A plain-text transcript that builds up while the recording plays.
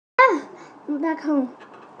I'm back home.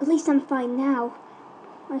 At least I'm fine now.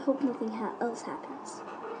 I hope nothing else happens.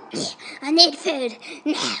 I need food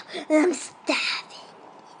now. I'm starving.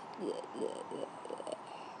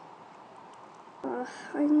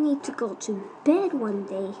 I need to go to bed one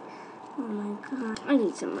day. Oh my god. I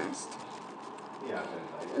need some rest. Yeah.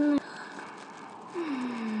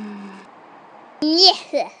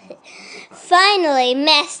 Finally,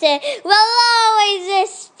 Master will always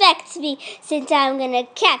respect me since I'm gonna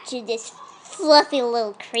capture this fluffy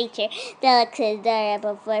little creature that looks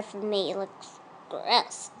adorable, but for me it looks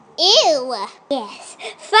gross. Ew! Yes,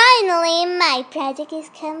 finally my project is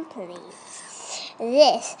complete.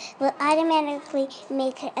 This will automatically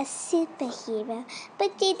make her a superhero,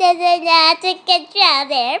 but she doesn't know how to control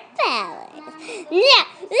their powers.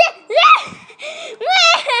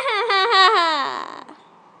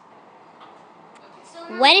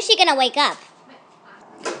 When is she gonna wake up?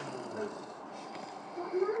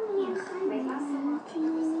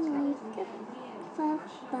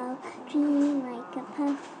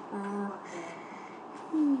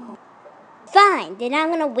 Fine, then I'm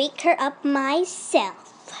gonna wake her up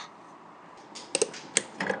myself.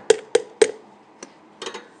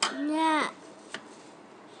 Yeah.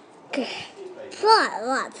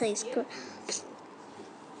 What, please?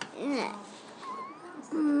 Yeah.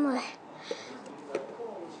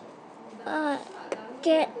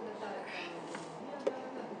 Get.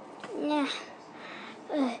 Yeah.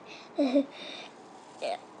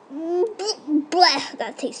 Bleh,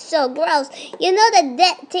 that tastes so gross. You know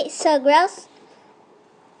that tastes so gross?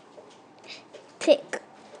 Pick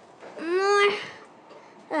more.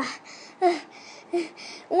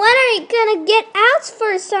 When are you gonna get out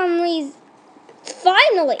for some reason?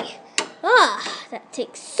 Finally. That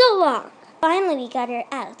takes so long. Finally, we got her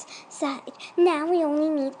outside. Now we only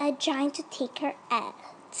need a giant to take her out.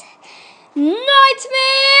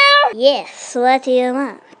 Nightmare! Yes, what do you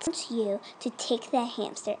want? I want you to take that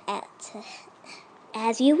hamster out.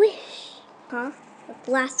 As you wish. Huh? A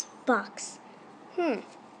glass box.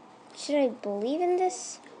 Should I believe in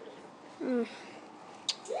this? I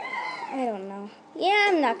don't know. Yeah,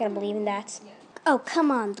 I'm not gonna believe in that. Oh, come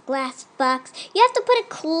on, the glass box. You have to put it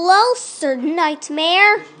closer,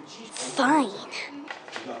 Nightmare. Fine.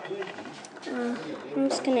 I'm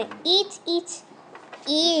just gonna eat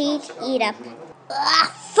up.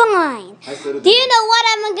 Fine. Do you know what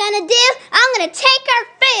I'm gonna do? I'm gonna take our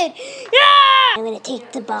food. Yeah! I'm gonna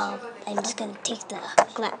take the ball. I'm just gonna take the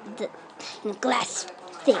glass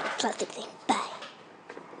thing, plastic thing. Bye.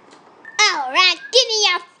 All right, give me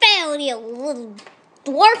your food, you little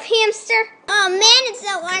dwarf hamster. Oh man, it's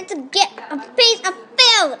so hard to get a piece of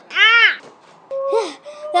food.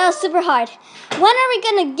 That was super hard. When are we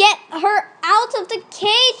gonna get her out of the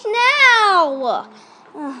cage now?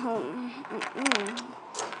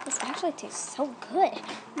 This actually tastes so good.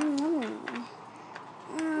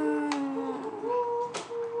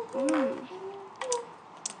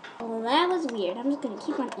 Well, that was weird. I'm just gonna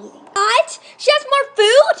keep on eating. What? She has more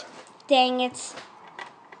food? Dang it.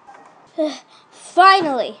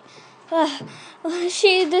 Finally. Does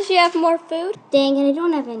she have more food? Dang it, I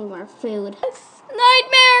don't have any more food.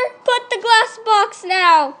 Nightmare, put the glass box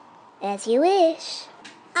now. As you wish.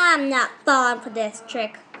 I'm not falling for this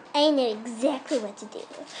trick. I know exactly what to do.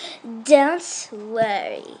 Don't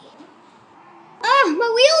worry. Oh, my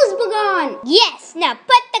wheel is gone. Yes, now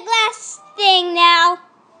put the glass thing now.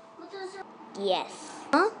 Yes.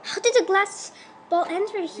 Huh? How did the glass ball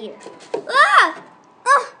enter here?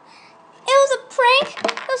 It was a prank.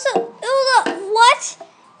 It was a what?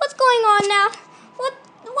 What's going on now?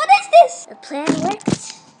 What is this? The plan worked.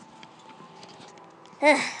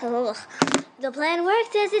 The plan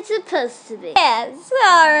worked as it's supposed to be. Yes,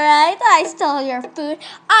 alright. I stole your food.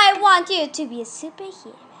 I want you to be a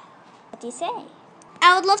superhero. What do you say?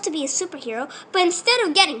 I would love to be a superhero, but instead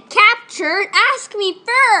of getting captured, ask me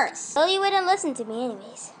first. Well, you wouldn't listen to me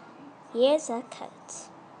anyways. Here's a coat.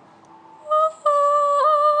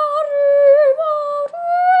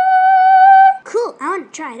 Cool, I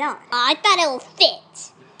want to try it on. I thought it would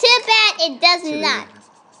fit. Too bad it does not.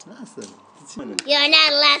 You're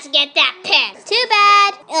not allowed to get that pen. Too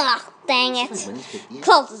bad. Ugh, dang it.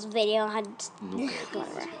 Close this video.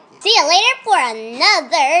 Whatever. See you later for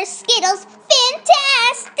another Skittles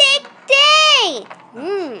fantastic day.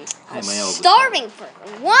 I'm starving for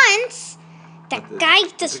once. That guy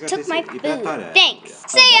just took my food. Thanks.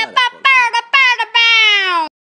 See ya. Bye.